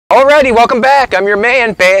Alrighty, welcome back. I'm your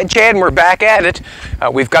man, Bad Chad, and we're back at it.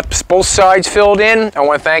 We've got both sides filled in. I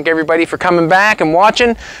want to thank everybody for coming back and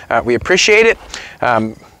watching. We appreciate it.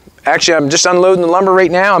 Actually, I'm just unloading the lumber right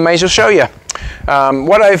now. I may as well show you.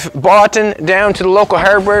 What I've bought down to the local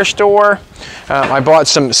hardware store. I bought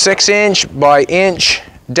some 6" by inch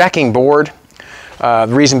decking board. The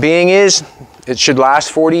reason being is it should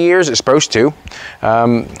last 40 years. It's supposed to.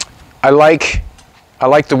 I like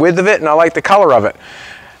the width of it, and I like the color of it.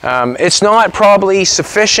 It's not probably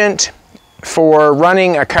sufficient for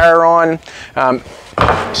running a car on.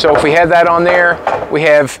 So if we had that on there, we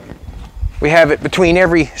have it between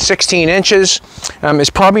every 16 inches. It's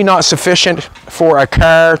probably not sufficient for a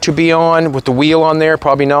car to be on with the wheel on there,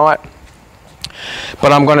 probably not.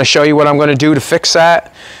 But I'm going to show you what I'm going to do to fix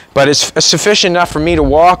that. But it's sufficient enough for me to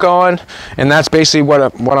walk on, and that's basically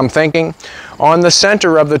what I'm thinking. On the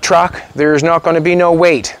center of the truck, there's not going to be no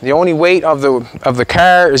weight. The only weight of the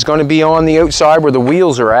car is going to be on the outside where the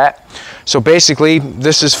wheels are at. So basically,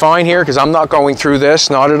 this is fine here because I'm not going through this,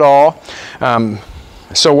 not at all.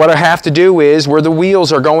 So what I have to do is, where the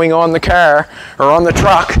wheels are going on the car or on the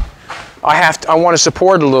truck, I want to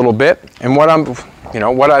support a little bit. And what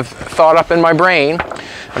I've thought up in my brain,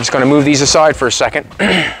 I'm just going to move these aside for a second.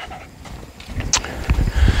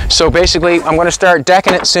 So basically, I'm going to start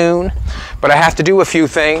decking it soon, but I have to do a few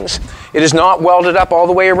things. It is not welded up all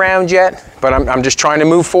the way around yet, but I'm just trying to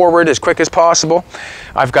move forward as quick as possible.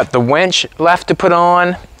 I've got the winch left to put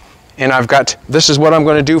on, and this is what I'm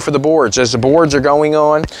going to do for the boards. As the boards are going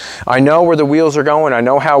on, I know where the wheels are going. I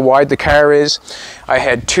know how wide the car is. I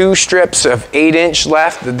had 2 strips of 8"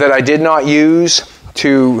 left that I did not use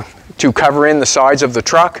to cover in the sides of the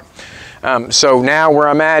truck. So now where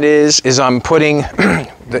I'm at is I'm putting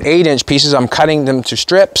the 8" pieces, I'm cutting them to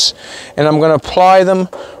strips, and I'm going to apply them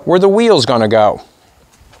where the wheel's going to go.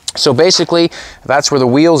 So basically, that's where the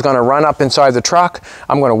wheel's going to run up inside the truck.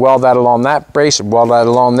 I'm going to weld that along that brace, weld that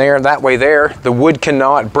along there. That way there, the wood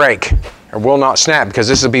cannot break or will not snap because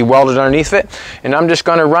this will be welded underneath it. And I'm just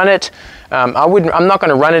going to run it. I'm not going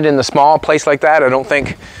to run it in the small place like that. I don't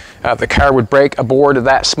think the car would break a board of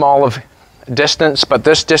that small of distance, but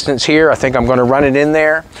this distance here, I think I'm going to run it in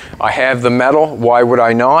there. I have the metal. Why would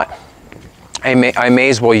I not? I may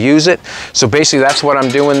as well use it. So basically, that's what I'm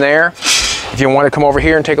doing there. If you want to come over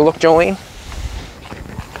here and take a look, Jolene,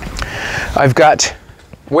 I've got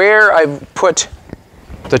where I've put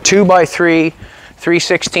the 2x3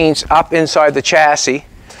 3/16 up inside the chassis.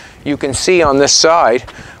 You can see on this side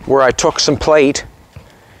where I took some plate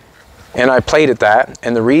and I plated that.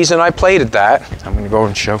 And the reason I plated that, I'm going to go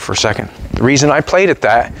and show for a second. The reason I plated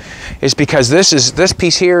that is because this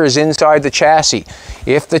piece here is inside the chassis.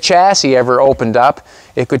 If the chassis ever opened up,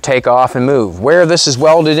 it could take off and move. Where this is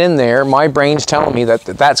welded in there, my brain's telling me that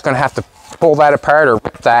that's going to have to pull that apart or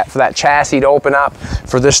rip that for that chassis to open up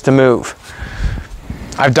for this to move.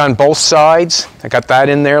 I've done both sides. I got that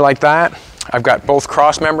in there like that. I've got both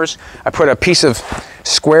cross members. I put a piece of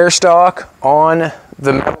square stock on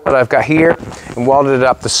the metal that I've got here and welded it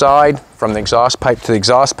up the side from the exhaust pipe to the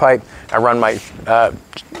exhaust pipe. I run my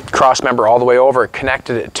cross member all the way over,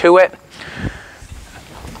 connected it to it.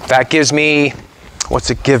 That gives me, what's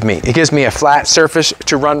it give me? It gives me a flat surface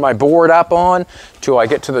to run my board up on till I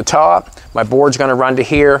get to the top. My board's going to run to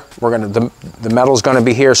here. The metal's going to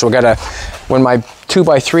be here. So when my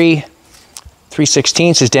 2x3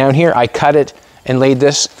 3/16 is down here, I cut it and laid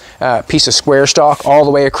this piece of square stock all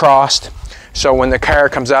the way across. So when the car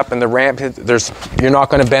comes up and the ramp, you're not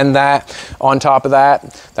going to bend that on top of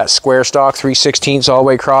that square stock 3/16 all the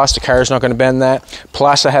way across. The car's not going to bend that.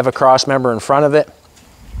 Plus I have a cross member in front of it.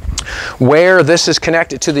 Where this is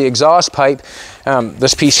connected to the exhaust pipe,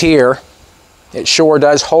 this piece here, it sure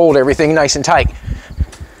does hold everything nice and tight.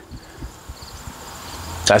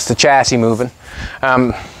 That's the chassis moving.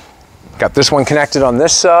 Got this one connected on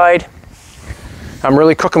this side. I'm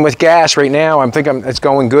really cooking with gas right now. It's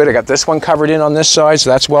going good. I got this one covered in on this side,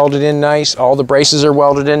 so that's welded in nice. All the braces are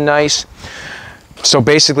welded in nice. So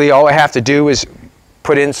basically, all I have to do is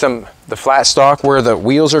put in the flat stock where the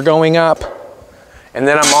wheels are going up, and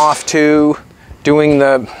then I'm off to doing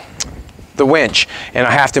the winch. And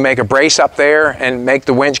I have to make a brace up there and make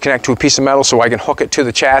the winch connect to a piece of metal so I can hook it to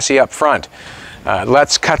the chassis up front.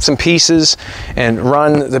 Let's cut some pieces and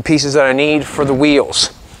run the pieces that I need for the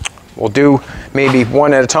wheels. We'll do maybe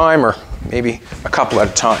one at a time or maybe a couple at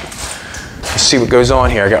a time. Let's see what goes on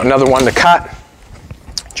here. I got another one to cut.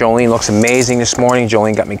 Jolene looks amazing this morning.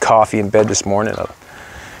 Jolene got me coffee in bed this morning.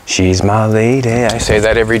 She's my lady. I say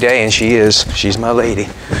that every day, and she is. She's my lady.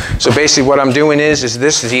 So basically what I'm doing is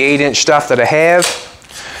this is the 8" stuff that I have.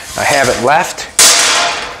 I have it left.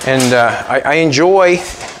 And I enjoy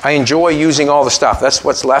I enjoy using all the stuff. That's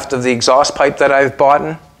what's left of the exhaust pipe that I've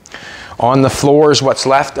bought. On the floors, what's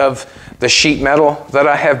left of the sheet metal that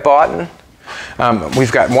I have bought.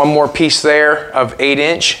 We've got one more piece there of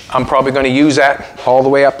 8-inch. I'm probably going to use that all the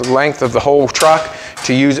way up the length of the whole truck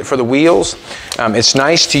to use it for the wheels. It's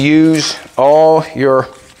nice to use all your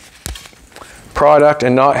product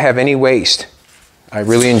and not have any waste. I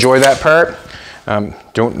really enjoy that part.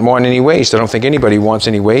 Don't want any waste. I don't think anybody wants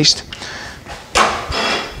any waste.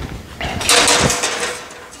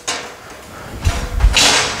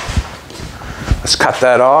 Let's cut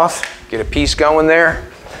that off, get a piece going there.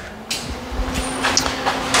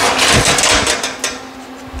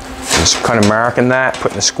 Just kind of marking that,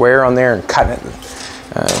 putting a square on there and cutting it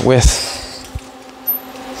with.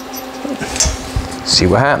 See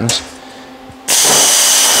what happens.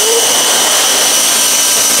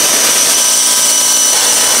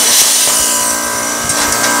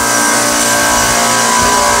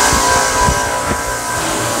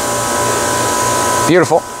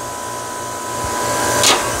 Beautiful.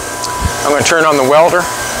 I'm going to turn on the welder.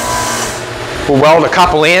 We'll weld a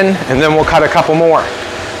couple in and then we'll cut a couple more.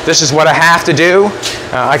 This is what I have to do.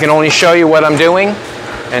 I can only show you what I'm doing,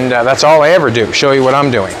 and that's all I ever do, show you what I'm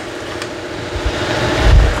doing.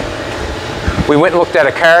 We went and looked at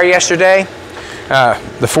a car yesterday,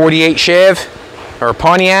 the 48 Chev, or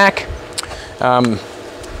Pontiac.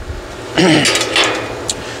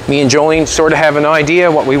 Me and Jolene sort of have an idea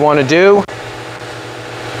what we want to do.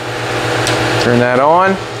 Turn that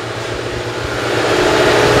on.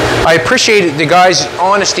 I appreciated the guy's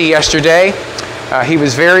honesty yesterday. He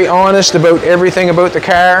was very honest about everything about the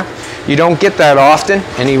car. You don't get that often,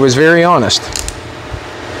 and he was very honest.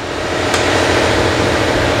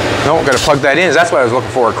 No, I've got to plug that in. That's what I was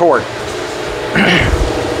looking for, a cord.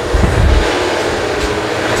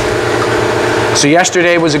 So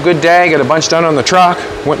yesterday was a good day. Got a bunch done on the truck.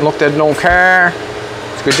 Went and looked at an old car.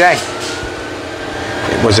 It's a good day.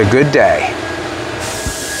 It was a good day.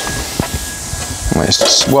 I'm going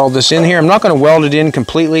to weld this in here. I'm not going to weld it in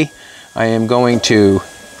completely. I am going to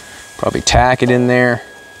probably tack it in there.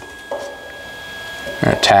 I'm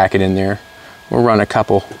going to tack it in there. We'll run a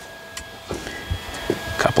couple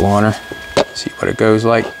on her. See what it goes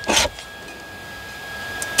like.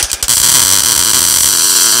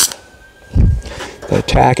 Gotta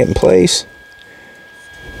tack it in place.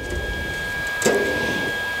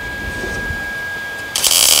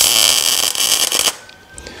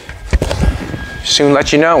 Soon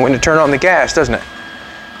let you know when to turn on the gas, doesn't it?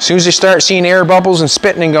 As soon as you start seeing air bubbles and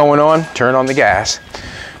spitting going on, turn on the gas.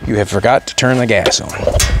 You have forgot to turn the gas on.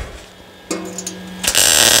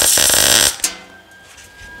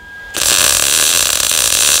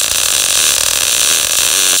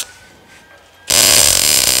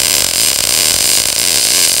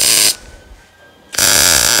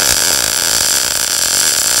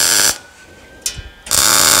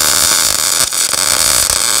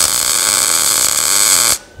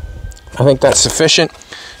 I think that's sufficient.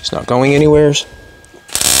 It's not going anywhere.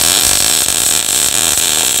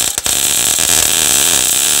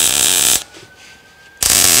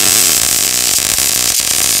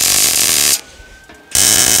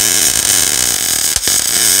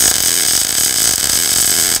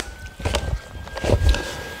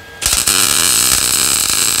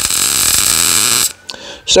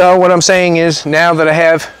 So what I'm saying is, now that I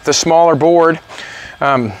have the smaller board,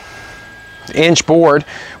 inch board,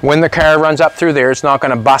 when the car runs up through there, it's not going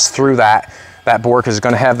to bust through that board, because it's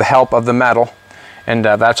going to have the help of the metal, and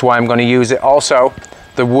that's why I'm going to use it. Also,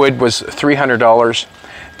 the wood was $300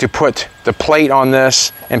 to put the plate on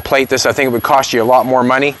this and plate this. I think it would cost you a lot more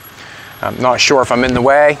money. I'm not sure if I'm in the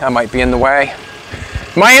way. I might be in the way.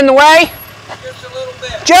 Am I in the way? Just a little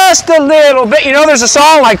bit. Just a little bit. You know, there's a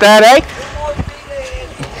song like that, eh?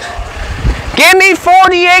 Give me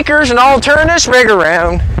 40 acres and I'll turn this rig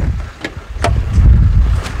around.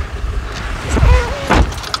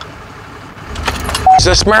 She's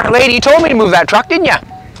a smart lady. You told me to move that truck, didn't you?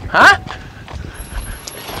 Huh?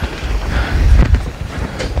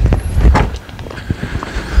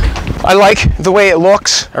 I like the way it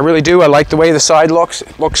looks. I really do. I like the way the side looks.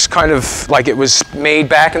 It looks kind of like it was made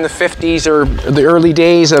back in the 50s or the early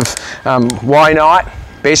days of why not,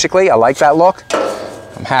 basically. I like that look.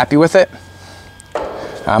 I'm happy with it.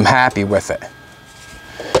 I'm happy with it.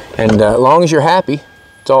 And as long as you're happy,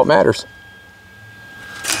 that's all that matters.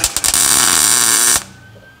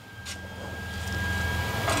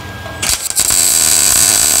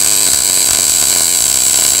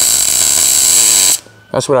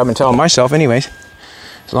 That's what I've been telling myself anyways.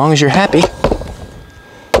 As long as you're happy.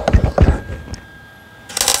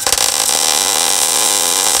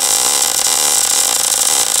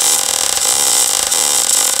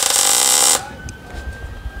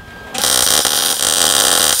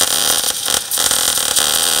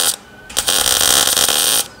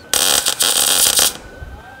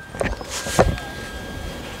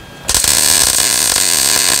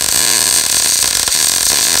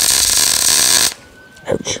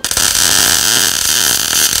 Ouch.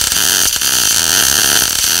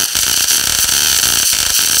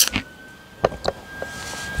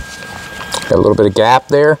 Got a little bit of gap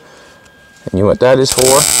there. And you know what that is for?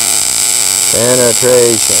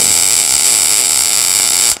 Penetration.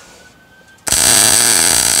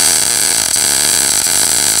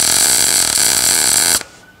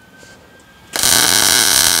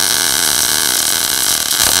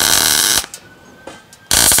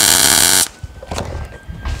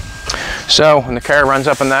 So when the car runs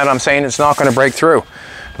up in that, I'm saying it's not going to break through.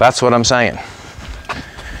 That's what I'm saying.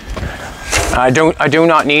 I do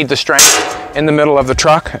not need the strength in the middle of the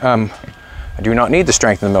truck. I do not need the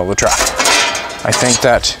strength in the middle of the truck. I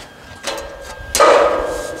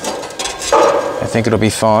think it'll be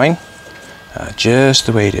fine, just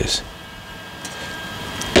the way it is.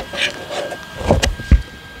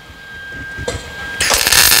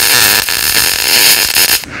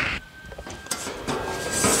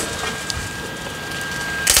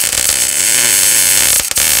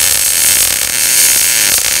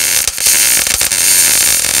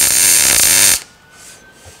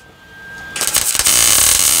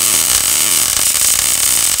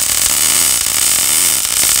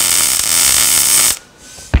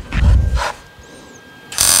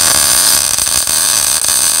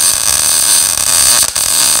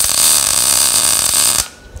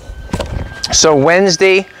 So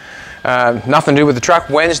Wednesday, nothing to do with the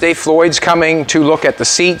truck. Wednesday, Floyd's coming to look at the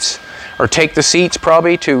seats, or take the seats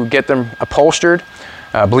probably, to get them upholstered.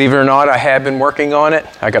 Believe it or not, I have been working on it.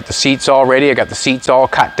 I got the seats all ready. I got the seats all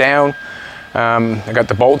cut down. I got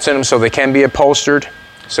the bolts in them so they can be upholstered.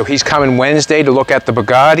 So he's coming Wednesday to look at the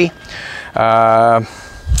Bugatti. Yeah,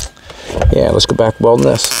 let's go back welding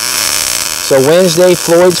this. So Wednesday,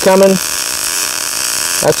 Floyd's coming.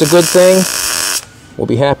 That's a good thing. We'll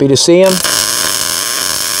be happy to see him.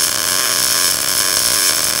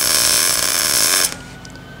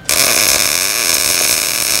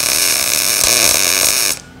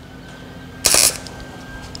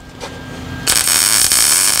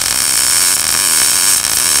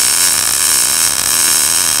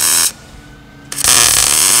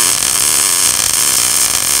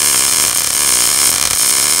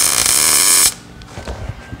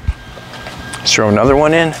 Let's throw another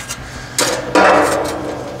one in.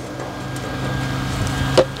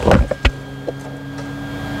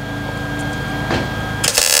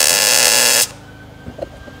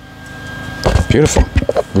 Beautiful.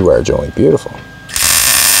 You are, Joey. Beautiful.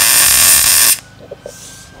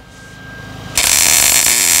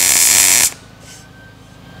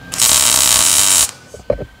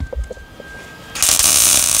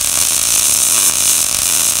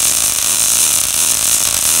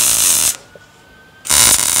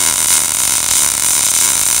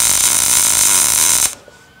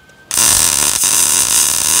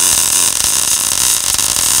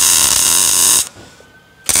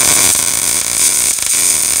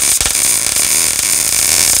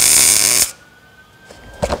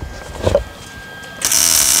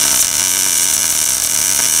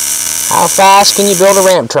 How fast can you build a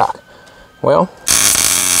ramp truck? Well,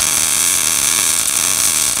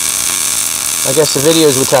 I guess the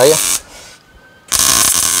videos will tell you.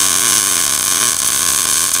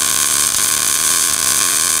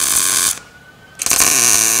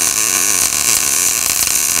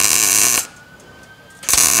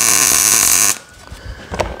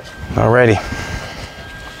 Alrighty.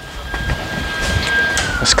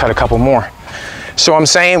 Let's cut a couple more. So I'm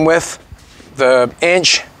saying with the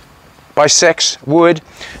 1.6 wood,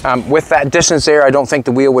 with that distance there, I don't think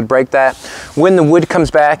the wheel would break that. When the wood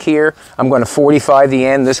comes back here, I'm going to 45 the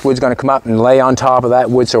end. This wood's going to come up and lay on top of that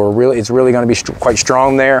wood, so it's really going to be quite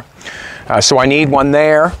strong there. So I need one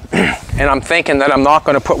there, and I'm thinking that I'm not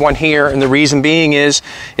going to put one here, and the reason being is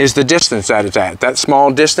the distance that it's at. That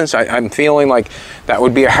small distance, I'm feeling like that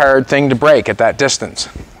would be a hard thing to break at that distance.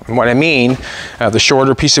 And what I mean, the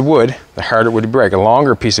shorter piece of wood, the harder it would break. A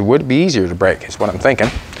longer piece of wood would be easier to break, is what I'm thinking.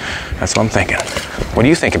 That's what I'm thinking. What are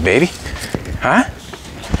you thinking, baby? Huh?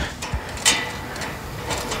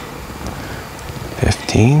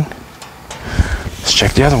 15. Let's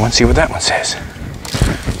check the other one, see what that one says.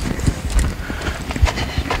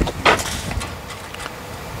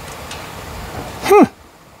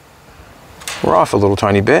 We're off a little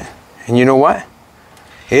tiny bit. And you know what?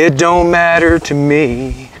 It don't matter to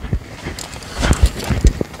me.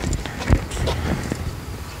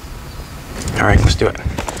 All right, let's do it.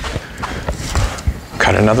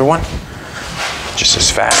 Cut another one, just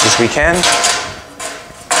as fast as we can.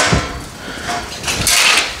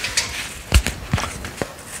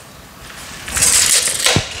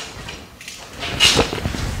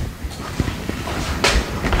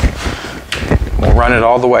 run it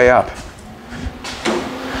all the way up.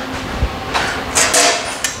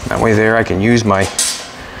 That way there I can use my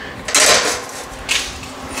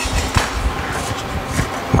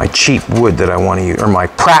cheap wood that I want to use, or my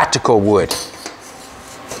practical wood.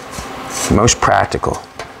 Most practical.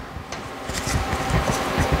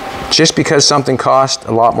 Just because something costs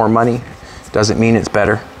a lot more money doesn't mean it's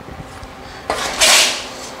better.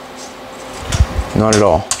 Not at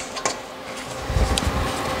all.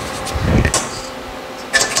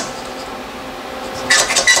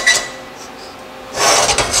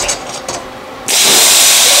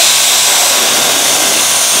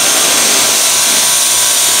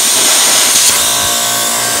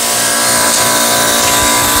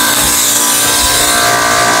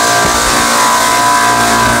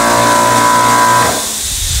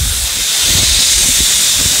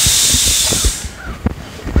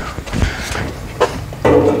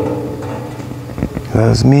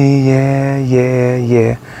 Loves me, yeah, yeah,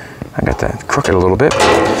 yeah. I got that crooked a little bit.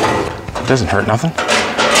 It doesn't hurt nothing.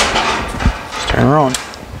 Just turn her on.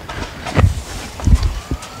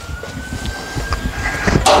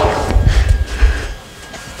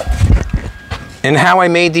 And how I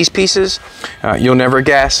made these pieces, you'll never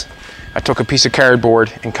guess. I took a piece of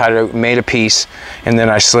cardboard and cut it out, made a piece, and then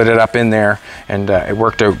I slid it up in there, and it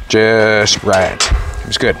worked out just right. It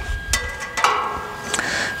was good. So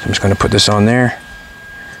I'm just going to put this on there.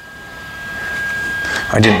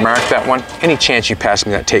 I didn't mark that one. Any chance you pass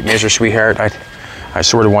me that tape measure, sweetheart? I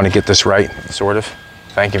sort of want to get this right, sort of.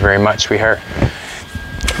 Thank you very much, sweetheart.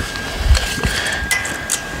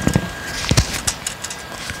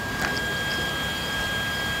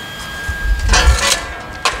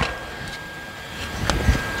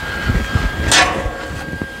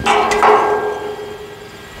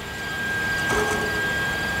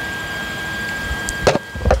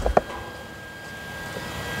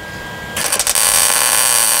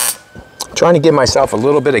 Trying to give myself a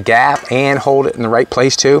little bit of gap and hold it in the right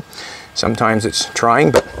place too. Sometimes it's trying,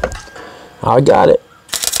 but I got it.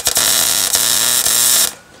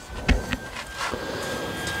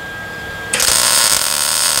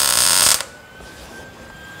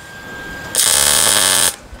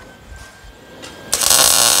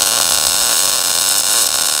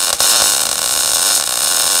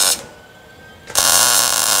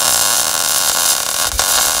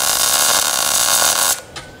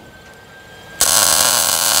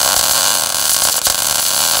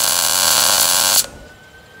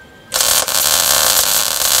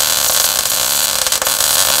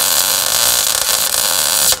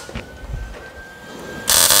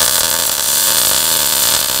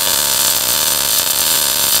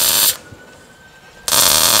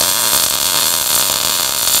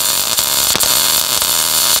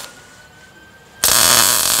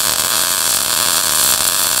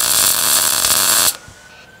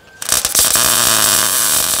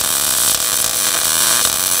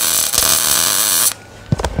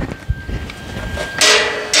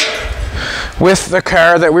 With the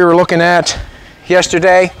car that we were looking at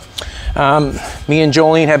yesterday, me and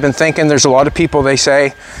Jolene have been thinking, there's a lot of people, they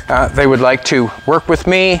say, they would like to work with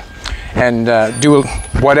me and do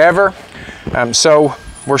whatever. So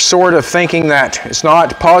we're sort of thinking that it's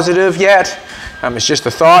not positive yet. It's just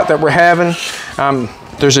a thought that we're having.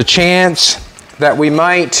 There's a chance that we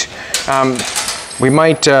might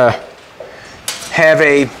have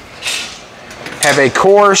a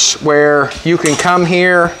course where you can come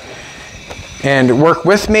here and work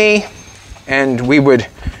with me, and we would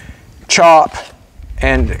chop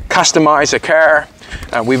and customize a car.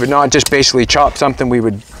 We would not just basically chop something, we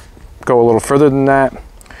would go a little further than that.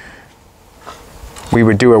 We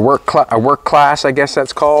would do a work class, I guess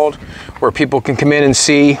that's called, where people can come in and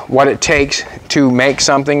see what it takes to make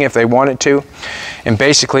something if they wanted to. And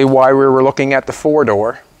basically why we were looking at the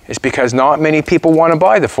 4-door is because not many people want to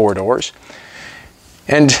buy the 4-doors.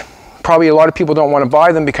 And probably a lot of people don't want to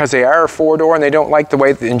buy them because they are a 4-door and they don't like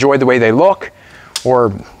enjoy the way they look,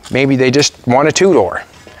 or maybe they just want a 2-door.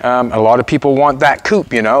 A lot of people want that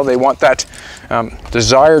coupe, you know, they want that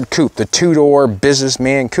desired coupe, the 2-door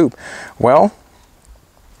businessman coupe. Well,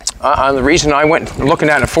 the reason I went looking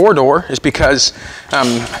at a 4-door is because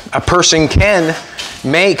a person can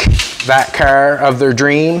make that car of their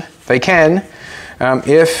dream. They can,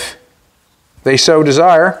 if they so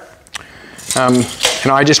desire.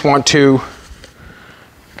 And I just want to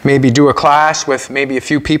maybe do a class with maybe a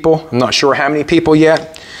few people. I'm not sure how many people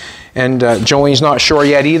yet. And Jolene's not sure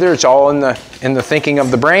yet either. It's all in the thinking of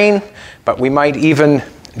the brain. But we might even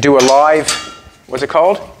do a live, what's it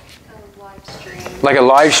called? A live stream. Like a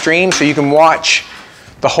live stream, so you can watch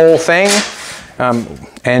the whole thing.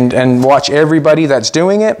 and watch everybody that's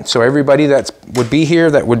doing it. So everybody that would be here,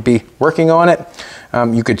 that would be working on it,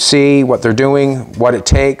 you could see what they're doing, what it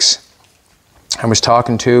takes. I was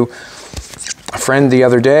talking to a friend the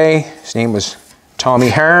other day. His name was Tommy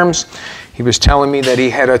Harms. He was telling me that he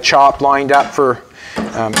had a chop lined up for,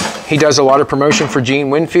 he does a lot of promotion for Gene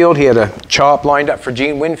Winfield. He had a chop lined up for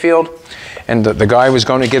Gene Winfield, and the guy was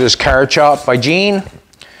going to get his car chopped by Gene,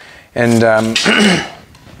 and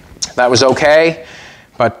that was okay.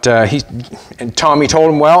 But and Tommy told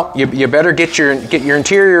him, well, you better get your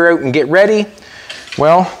interior out and get ready.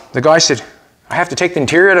 Well, the guy said, I have to take the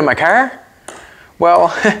interior out of my car?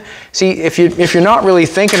 Well, see, if you're not really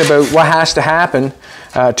thinking about what has to happen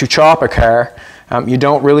to chop a car, you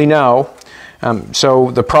don't really know.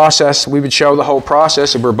 So the process, we would show the whole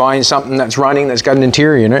process. If we're buying something that's running, that's got an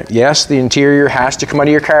interior in it, yes, the interior has to come out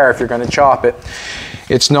of your car if you're going to chop it.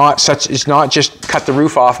 It's not just cut the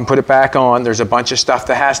roof off and put it back on. There's a bunch of stuff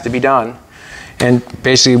that has to be done. And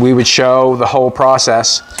basically we would show the whole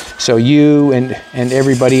process so you and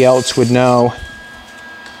everybody else would know.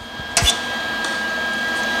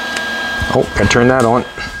 Oh, I turned that on.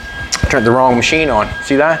 I turned the wrong machine on.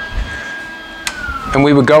 See that? And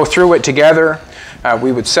we would go through it together.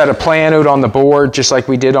 We would set a plan out on the board, just like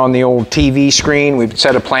we did on the old TV screen. We would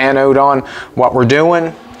set a plan out on what we're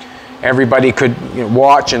doing. Everybody could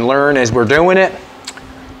watch and learn as we're doing it.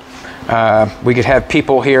 We could have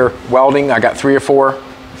people here welding. I got 3 or 4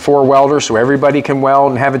 welders, so everybody can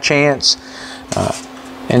weld and have a chance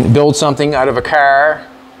and build something out of a car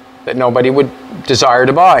that nobody would desire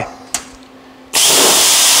to buy.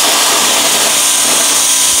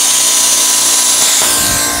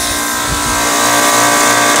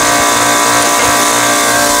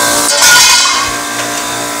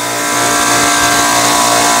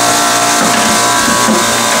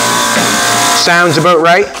 Sounds about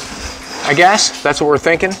right, I guess. That's what we're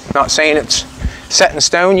thinking. Not saying it's set in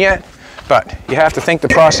stone yet, but you have to think the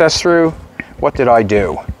process through. What did I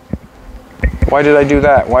do? Why did I do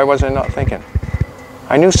that? Why was I not thinking?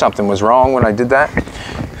 I knew something was wrong when I did that.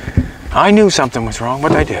 I knew something was wrong. What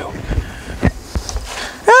did I do?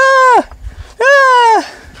 Ah! Ah!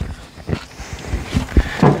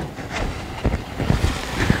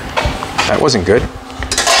 That wasn't good.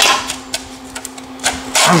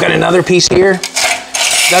 I've got another piece here.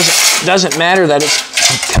 Doesn't matter that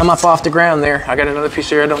it's come up off the ground there. I got another piece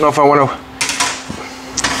here. I don't know if I want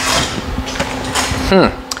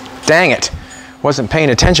to. Dang it. Wasn't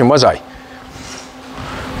paying attention, was I?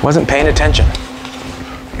 Wasn't paying attention.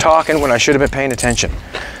 Talking when I should have been paying attention.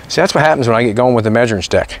 See, that's what happens when I get going with the measuring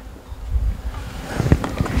stick.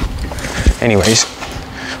 Anyways,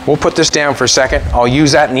 we'll put this down for a second. I'll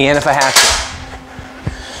use that in the end if I have to.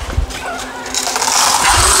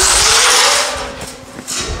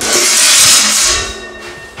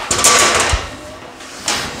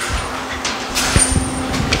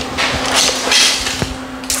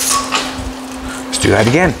 Do that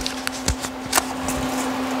again.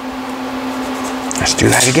 Let's do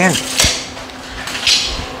that again.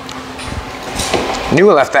 Knew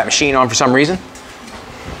I left that machine on for some reason.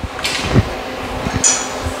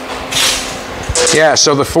 Yeah,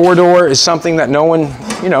 so the 4-door is something that no one,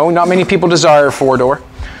 not many people desire a 4-door.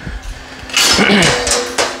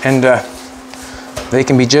 And they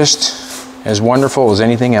can be just as wonderful as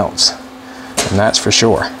anything else. And that's for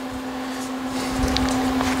sure.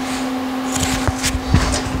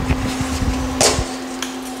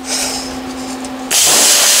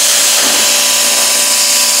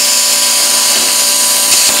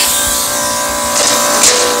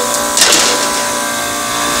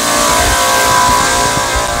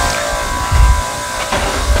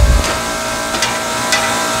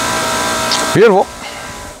 Beautiful.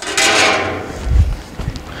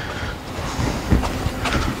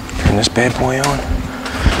 Turn this bad boy on.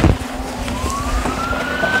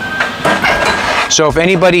 So if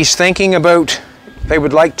anybody's thinking about, they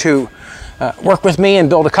would like to work with me and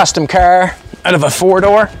build a custom car out of a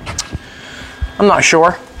 4-door, I'm not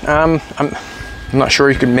sure. I'm not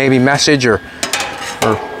sure. You could maybe message or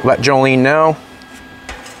let Jolene know.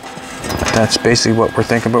 That's basically what we're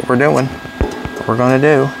thinking about we're doing. What we're going to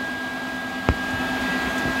do.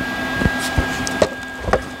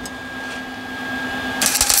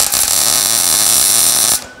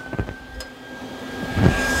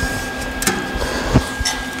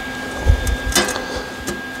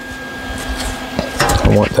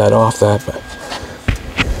 I want that off that, but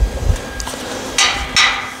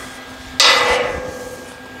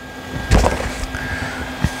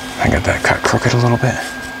I got that cut crooked a little bit.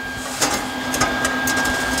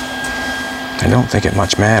 I don't think it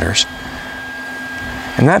much matters.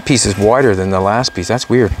 And that piece is wider than the last piece. That's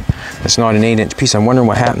weird. It's not an 8-inch piece. I'm wondering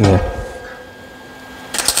what happened there.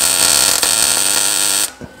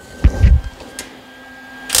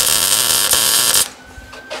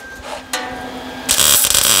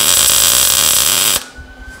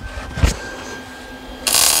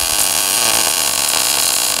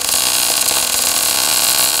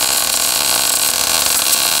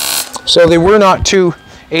 So they were not two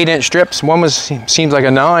 8-inch strips. One seems like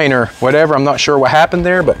a 9 or whatever. I'm not sure what happened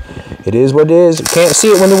there, but it is what it is. You can't see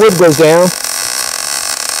it when the wood goes down.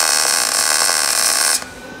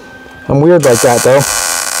 I'm weird like that though.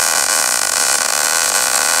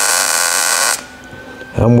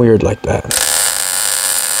 I'm weird like that.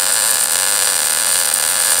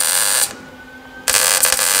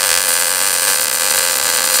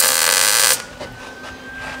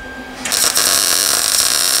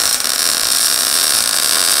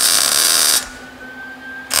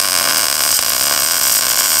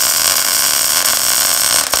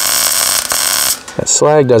 That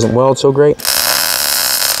slag doesn't weld so great.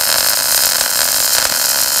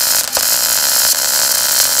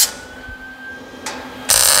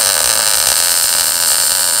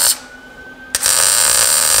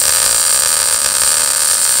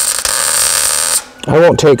 I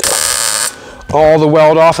won't take all the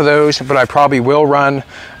weld off of those, but I probably will run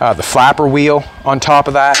the flapper wheel on top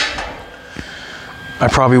of that. I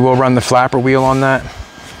probably will run the flapper wheel on that.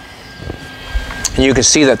 And you can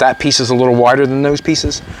see that that piece is a little wider than those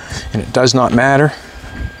pieces, and it does not matter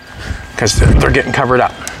because they're getting covered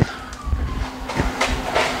up.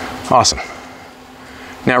 Awesome.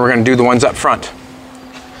 Now we're going to do the ones up front.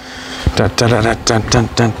 Dun, dun, dun, dun, dun,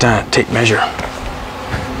 dun, dun. Tape measure.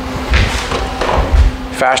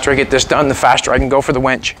 The faster I get this done, the faster I can go for the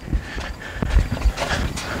winch.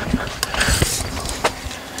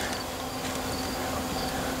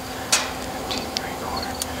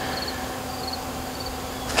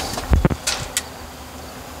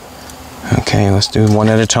 Okay, let's do one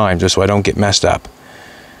at a time just so I don't get messed up.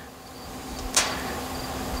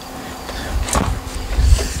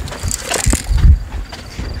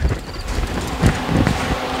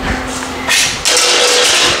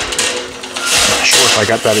 Not sure if I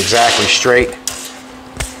got that exactly straight.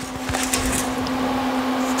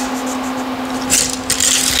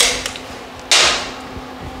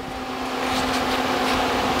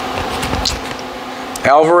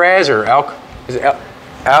 Alvarez or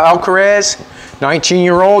Alcaraz,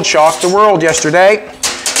 19-year-old, shocked the world yesterday.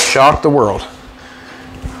 Shocked the world.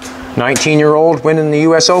 19-year-old winning the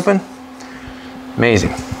US Open.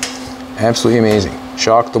 Amazing. Absolutely amazing.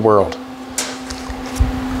 Shocked the world.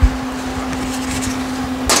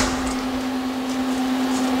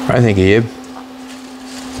 I think he did.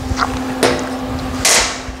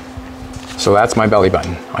 So that's my belly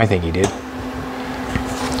button. I think he did.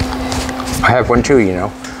 I have one too, you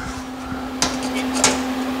know.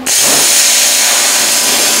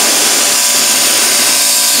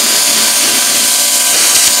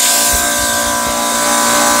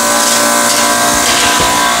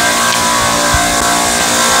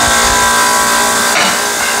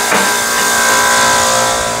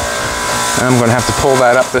 I'm going to have to pull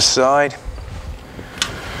that up this side.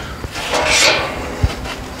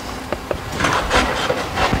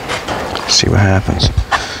 See what happens.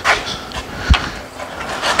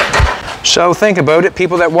 So think about it,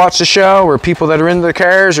 people that watch the show, or people that are in the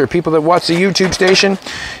cars, or people that watch the YouTube station.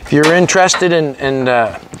 If you're interested in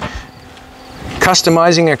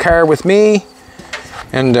customizing a car with me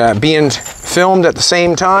and being filmed at the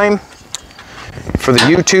same time for the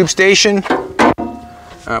YouTube station,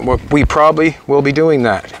 we probably will be doing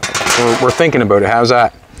that. We're thinking about it. How's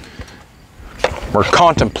that? We're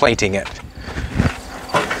contemplating it.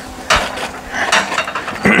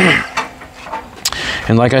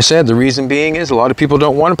 And like I said, the reason being is a lot of people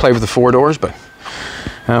don't want to play with the 4 doors, but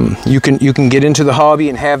you can get into the hobby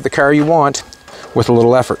and have the car you want with a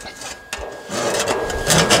little effort.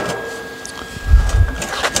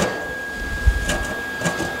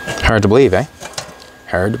 Hard to believe, eh?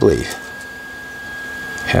 Hard to believe.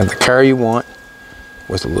 Have the car you want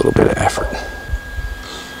with a little bit of effort.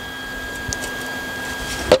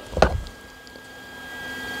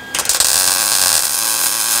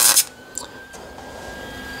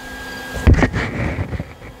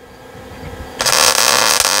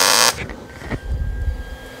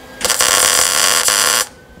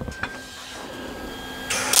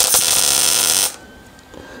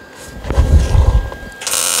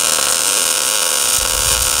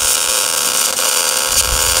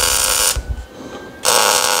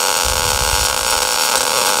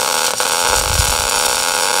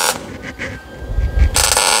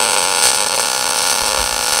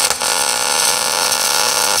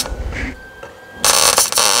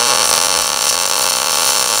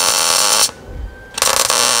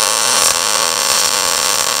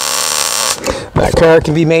 car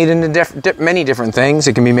can be made into many different things.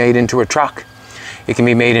 It can be made into a truck. It can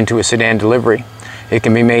be made into a sedan delivery. It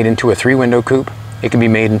can be made into a 3-window coupe. It can be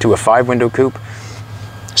made into a 5-window coupe.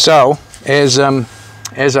 So, as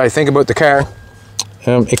I think about the car,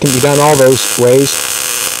 it can be done all those ways.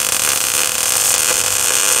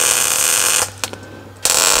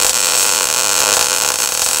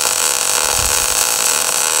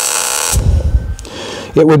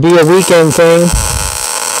 It would be a weekend thing,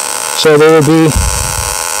 so there would be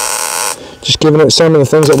just giving it some of the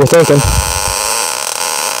things that we're thinking.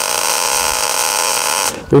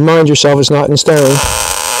 Remind yourself it's not in stone.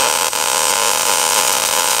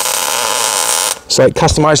 It's like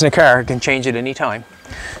customizing a car, it can change at any time.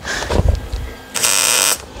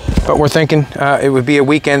 But we're thinking it would be a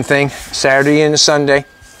weekend thing, Saturday and Sunday.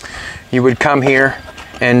 You would come here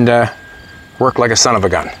and work like a son of a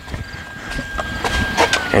gun.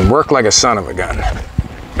 And work like a son of a gun.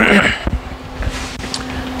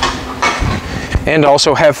 And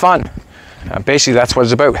also have fun. Basically that's what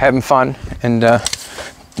it's about, having fun and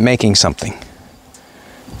making something.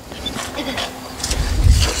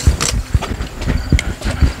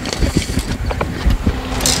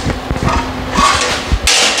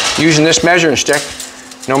 Using this measuring stick,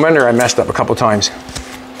 no wonder I messed up a couple times.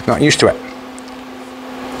 Not used to it.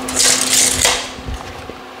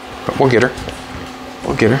 But we'll get her.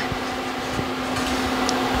 We'll get her.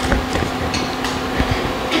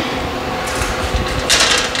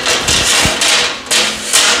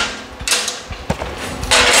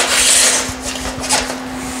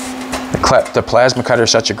 The plasma cutter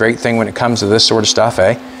is such a great thing when it comes to this sort of stuff,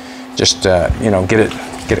 eh? Just you know, get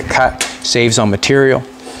it cut, saves on material,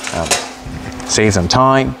 saves on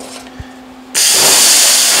time.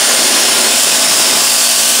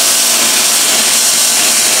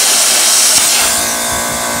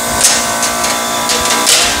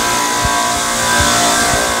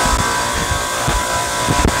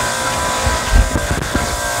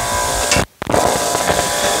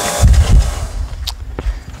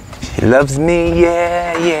 He loves me,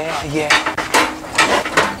 yeah, yeah, yeah.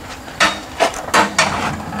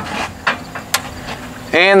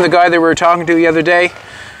 And the guy that we were talking to the other day,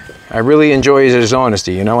 I really enjoy his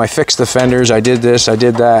honesty. You know, I fixed the fenders, I did this, I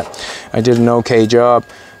did that, I did an okay job.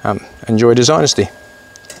 Enjoyed his honesty.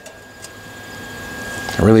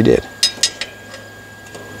 I really did.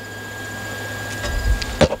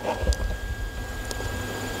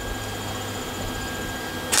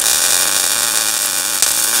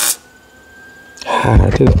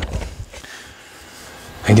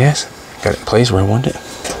 I guess got it in place where I wanted it.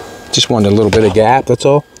 Just wanted a little bit of gap, that's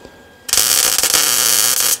all.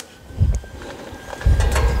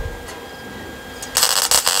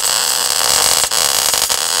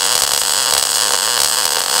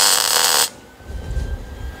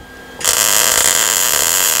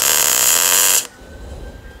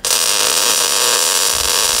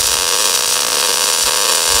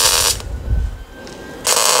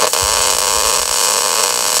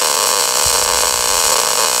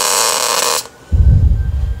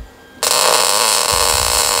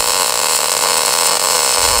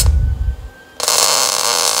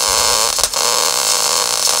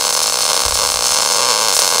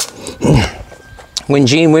 When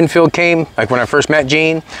Gene Winfield came, like when I first met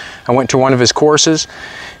Gene, I went to one of his courses,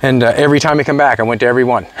 and every time I come back, I went to every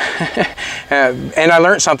one. And I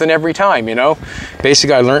learned something every time, you know.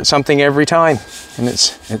 Basically, I learned something every time, and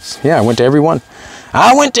yeah, I went to every one.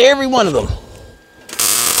 I went to every one of them.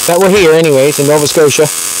 That were here, anyways, in Nova Scotia.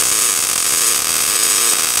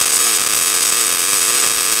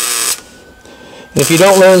 And if you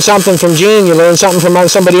don't learn something from Gene, you learn something from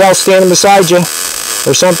somebody else standing beside you.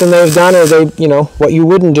 Or something they've done, or they, you know, what you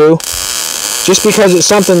wouldn't do. Just because it's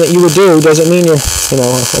something that you would do doesn't mean you're, you know,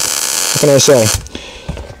 what can I say?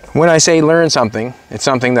 When I say learn something, it's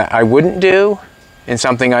something that I wouldn't do and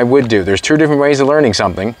something I would do. There's two different ways of learning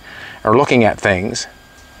something, or looking at things.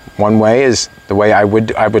 One way is the way I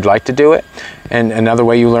would like to do it, and another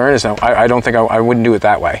way you learn is I don't think I wouldn't do it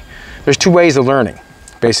that way. There's two ways of learning,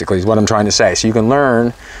 basically, is what I'm trying to say. So you can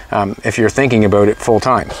learn if you're thinking about it full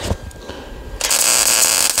time.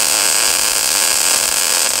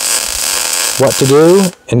 What to do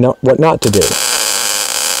and what not to do.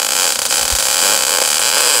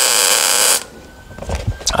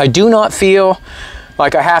 I do not feel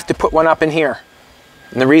like I have to put one up in here.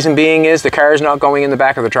 And the reason being is the car is not going in the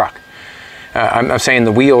back of the truck. I'm saying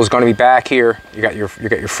the wheel is going to be back here. You got your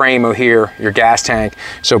frame out here, your gas tank.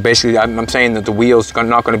 So basically, I'm saying that the wheel is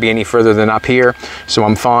not going to be any further than up here. So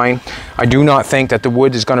I'm fine. I do not think that the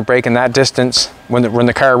wood is going to break in that distance when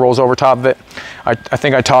the car rolls over top of it. I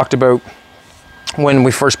think I talked about when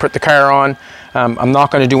we first put the car on. I'm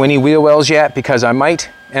not going to do any wheel wells yet because I might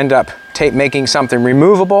end up making something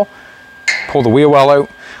removable, pull the wheel well out,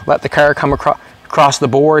 let the car come across the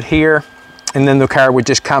board here, and then the car would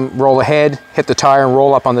just roll ahead, hit the tire and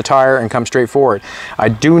roll up on the tire and come straight forward. I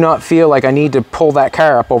do not feel like I need to pull that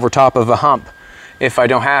car up over top of a hump if I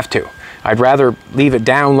don't have to. I'd rather leave it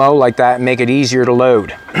down low like that and make it easier to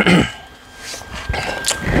load.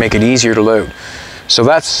 Make it easier to load. So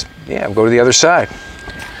that's, yeah, we'll go to the other side.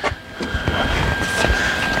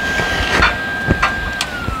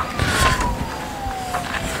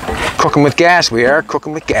 Cooking with gas, we are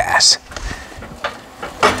cooking with gas.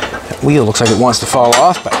 That wheel looks like it wants to fall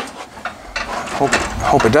off, but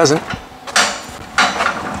hope it doesn't.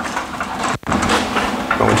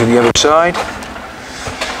 Going to the other side.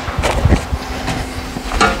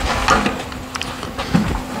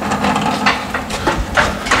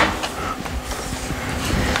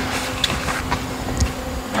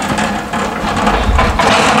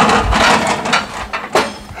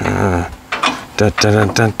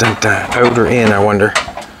 Out or in, I wonder.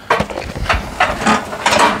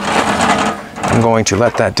 I'm going to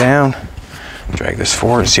let that down, drag this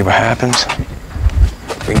forward and see what happens.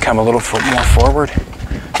 We can come a little more forward.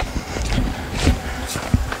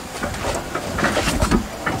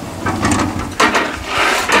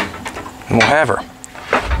 And we'll have her.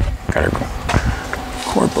 Got our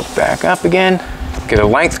cord book back up again, get a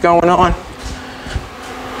length going on.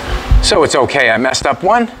 So it's okay, I messed up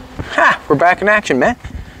one. Ha! We're back in action, man.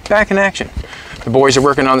 Back in action. The boys are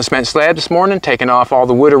working on the cement slab this morning, taking off all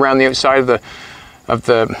the wood around the outside of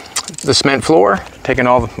the cement floor. Taking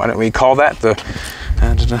all the, what do we call that?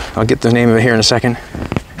 I'll get the name of it here in a second.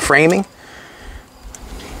 Framing.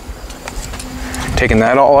 Taking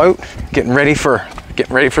that all out, getting ready for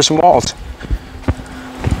some walls.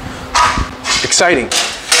 Exciting.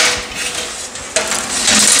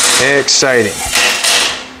 Exciting.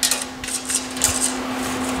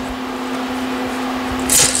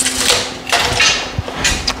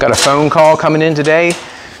 Got a phone call coming in today.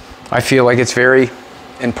 I feel like it's very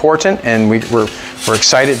important, and we're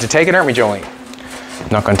excited to take it, aren't we, Jolene? I'm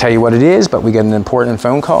not going to tell you what it is, but we get an important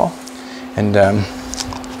phone call, and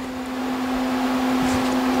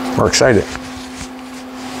we're excited.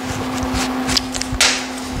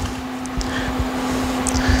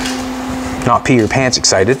 Not pee your pants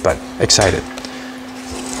excited, but excited.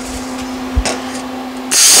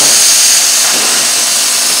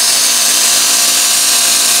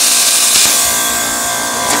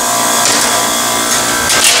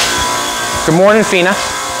 Good morning, Fina.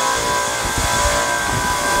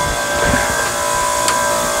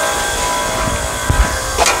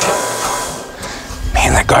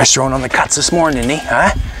 Man, that guy's throwing on the cuts this morning, isn't he?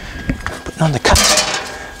 Huh? Putting on the cuts.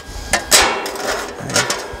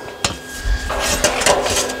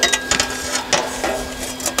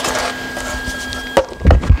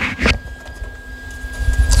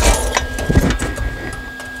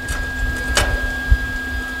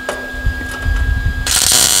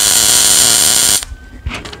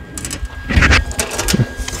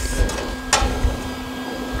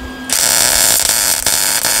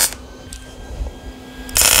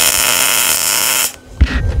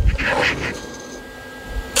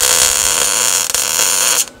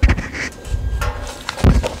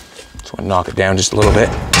 Knock it down just a little bit.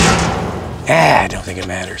 I don't think it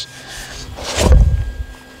matters.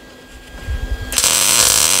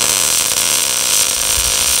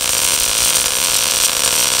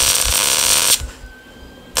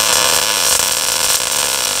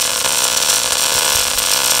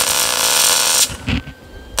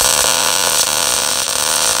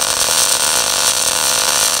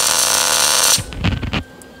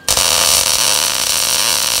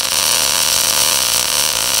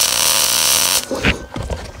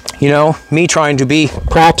 You know, me trying to be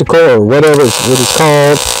practical or whatever it's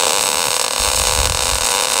called.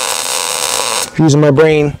 Using my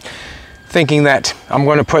brain, thinking that I'm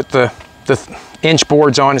going to put the inch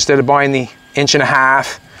boards on instead of buying the 1.5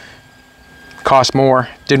 inch. Cost more.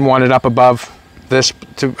 Didn't want it up above this.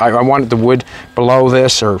 I wanted the wood below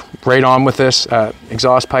this or right on with this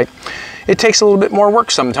exhaust pipe. It takes a little bit more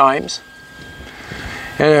work sometimes.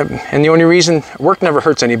 And the only reason, work never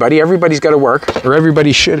hurts anybody. Everybody's got to work, or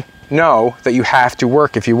everybody should know that you have to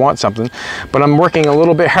work if you want something. But I'm working a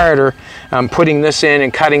little bit harder putting this in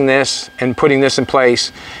and cutting this and putting this in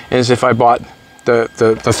place as if I bought the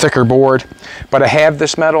thicker board. But I have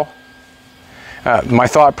this metal. My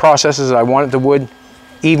thought process is I wanted the wood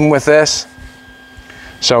even with this.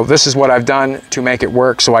 So this is what I've done to make it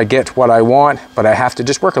work so I get what I want, but I have to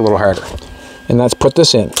just work a little harder. And that's put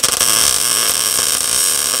this in.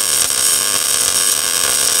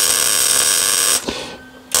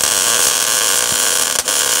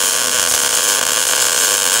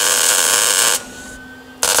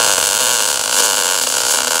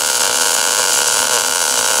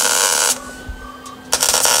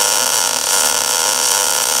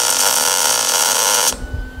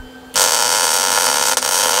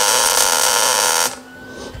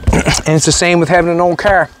 And it's the same with having an old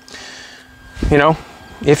car. You know,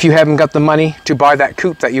 if you haven't got the money to buy that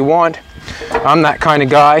coupe that you want, I'm that kind of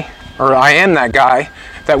guy, or I am that guy,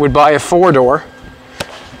 that would buy a 4-door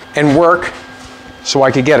and work so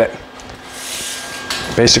I could get it.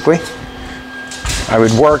 Basically, I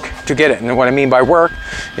would work to get it. And what I mean by work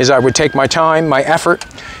is I would take my time, my effort,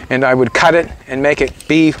 and I would cut it and make it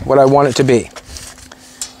be what I want it to be.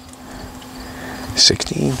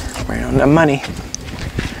 16, right on the money.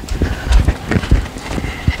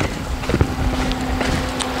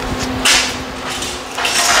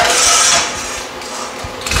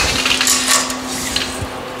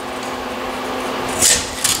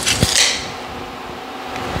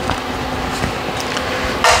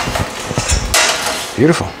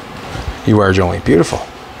 Beautiful. You are Jolie. Beautiful.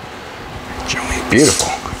 Jolie, beautiful.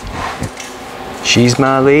 She's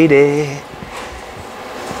my lady.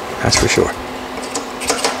 That's for sure.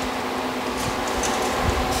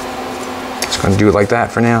 Just gonna do it like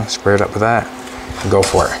that for now. Square it up with that and go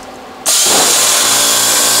for it.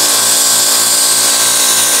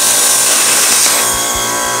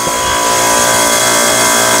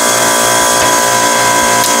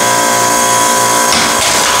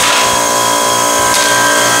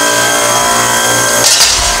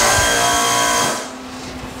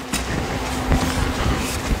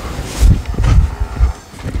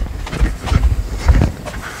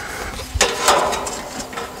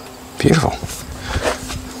 Beautiful.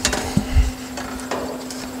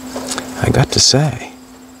 I got to say.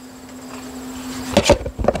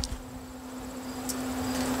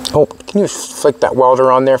 Oh, can you flick that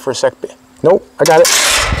welder on there for a sec? Nope, I got it.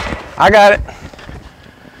 I got it.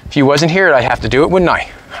 If you wasn't here, I'd have to do it, wouldn't I?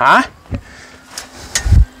 Huh?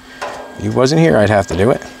 If you wasn't here, I'd have to do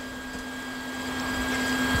it.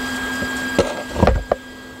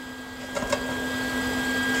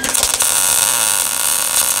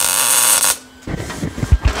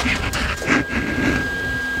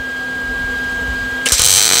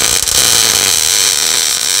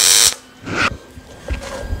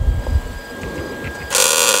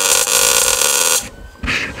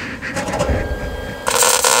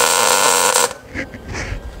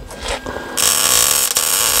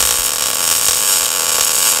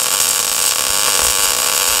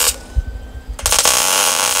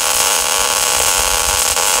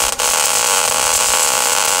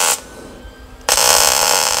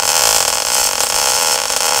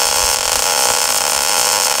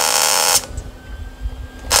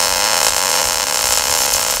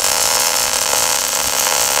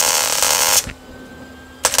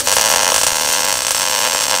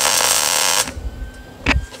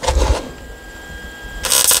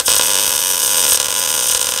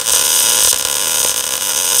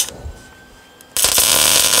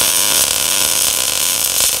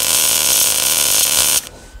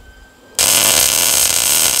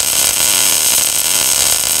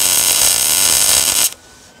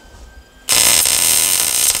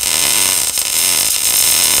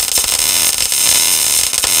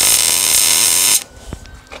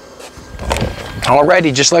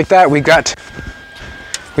 Alrighty, just like that, we've got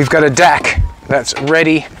a deck that's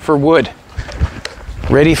ready for wood.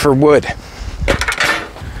 Ready for wood.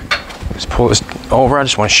 Let's pull this over. I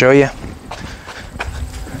just want to show you.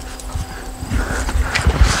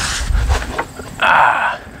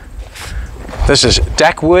 This is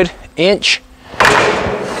deck wood, inch.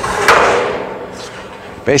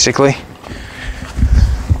 Basically,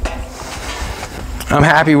 I'm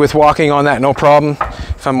happy with walking on that, no problem.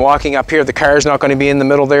 If I'm walking up here, the car's not going to be in the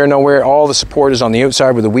middle there, nowhere. All the support is on the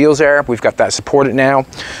outside where the wheels are. We've got that supported now.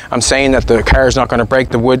 I'm saying that the car is not going to break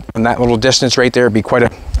the wood in that little distance right there. It'd be quite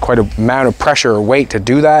a amount of pressure or weight to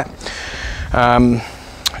do that.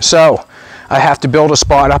 So I have to build a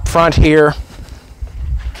spot up front here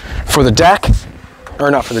for the deck,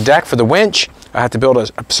 or not for the deck, for the winch. I have to build a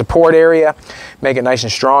support area, make it nice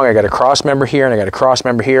and strong. I got a cross member here and I got a cross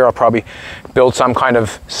member here. I'll probably build some kind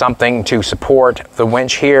of something to support the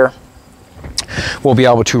winch here. We'll be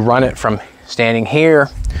able to run it from standing here.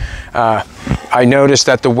 I noticed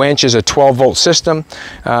that the winch is a 12-volt system.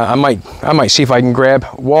 I might see if I can grab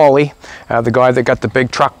Wally, the guy that got the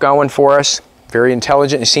big truck going for us. Very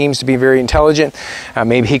intelligent. He seems to be very intelligent.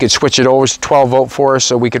 Maybe he could switch it over to 12 volt for us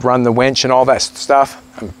so we could run the winch and all that stuff.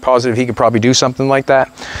 I'm positive he could probably do something like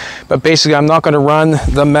that. But basically, I'm not going to run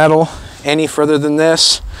the metal any further than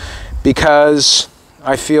this because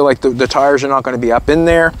I feel like the tires are not going to be up in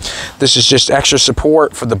there. This is just extra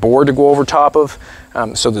support for the board to go over top of,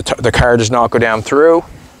 so the car does not go down through.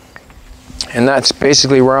 And that's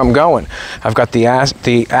basically where I'm going. I've got the ass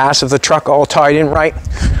of the truck all tied in right.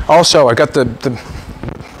 Also, I got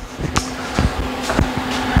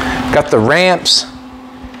Got the ramps.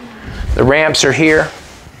 The ramps are here.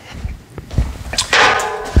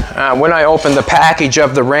 When I opened the package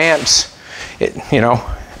of the ramps,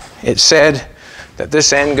 it said that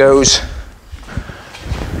this end goes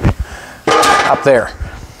up there.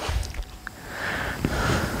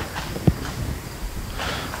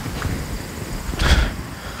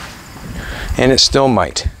 And it still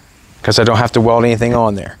might, because I don't have to weld anything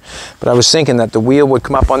on there. But I was thinking that the wheel would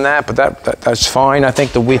come up on that, but that's fine. I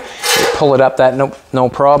think the wheel, pull it up, that no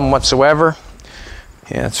problem whatsoever.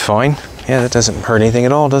 Yeah, that's fine. Yeah, that doesn't hurt anything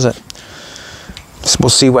at all, does it? So we'll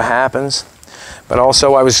see what happens. But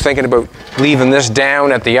also I was thinking about leaving this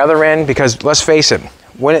down at the other end, because let's face it,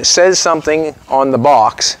 when it says something on the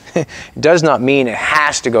box, it does not mean it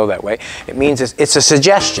has to go that way. It means it's a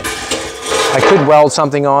suggestion. I could weld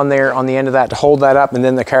something on there on the end of that to hold that up, and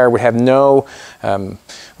then the car would have no,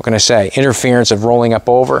 what can I say, interference of rolling up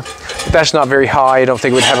over. But that's not very high. I don't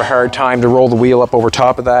think it would have a hard time to roll the wheel up over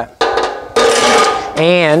top of that.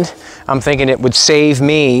 And I'm thinking it would save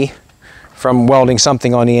me from welding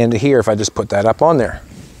something on the end of here if I just put that up on there.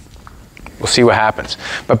 We'll see what happens.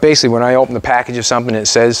 But basically, when I open the package of something, it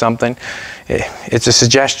says something, it's a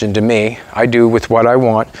suggestion to me. I do with what I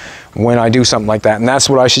want when I do something like that. And that's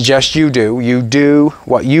what I suggest you do. You do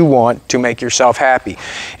what you want to make yourself happy.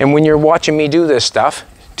 And when you're watching me do this stuff,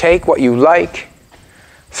 take what you like,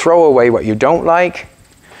 throw away what you don't like.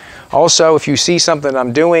 Also, if you see something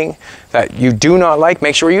I'm doing that you do not like,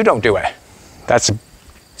 make sure you don't do it. That's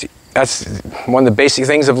one of the basic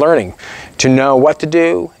things of learning, to know what to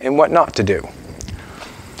do and what not to do.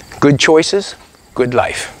 Good choices, good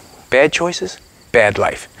life. Bad choices, bad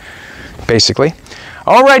life, basically.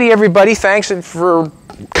 Alrighty, everybody, thanks for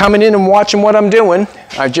coming in and watching what I'm doing.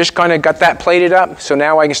 I've just kind of got that plated up, so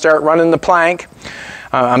now I can start running the plank.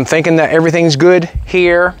 I'm thinking that everything's good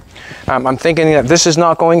here. I'm thinking that this is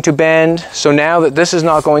not going to bend. So now that this is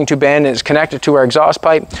not going to bend and it's connected to our exhaust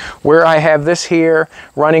pipe, where I have this here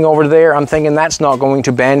running over there, I'm thinking that's not going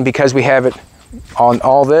to bend because we have it on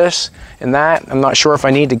all this and that. I'm not sure if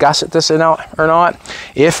I need to gusset this or not.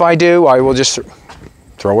 If I do, I will just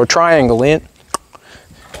throw a triangle in,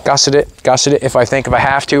 gusset it if I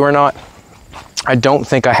have to or not. I don't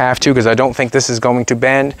think I have to, because I don't think this is going to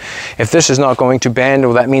bend. If this is not going to bend,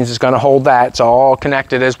 well, that means it's going to hold that. It's all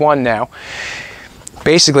connected as one now.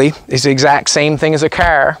 Basically, it's the exact same thing as a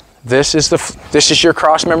car. This is your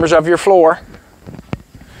cross members of your floor.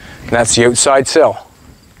 And that's the outside sill.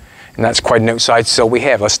 And that's quite an outside sill we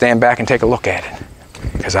have. Let's stand back and take a look at it,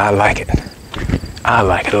 because I like it. I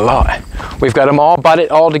like it a lot. We've got them all butted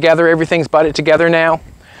all together. Everything's butted together now.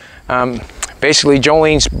 Basically,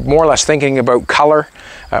 Jolene's more or less thinking about color,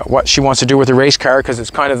 what she wants to do with the race car, because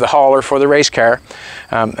it's kind of the hauler for the race car.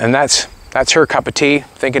 And that's her cup of tea,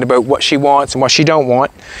 thinking about what she wants and what she don't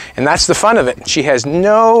want. And that's the fun of it. She has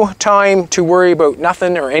no time to worry about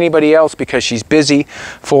nothing or anybody else, because she's busy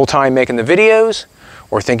full-time making the videos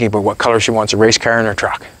or thinking about what color she wants a race car in her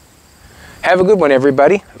truck. Have a good one,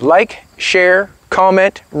 everybody. Like, share,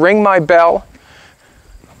 comment, ring my bell.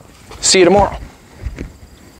 See you tomorrow.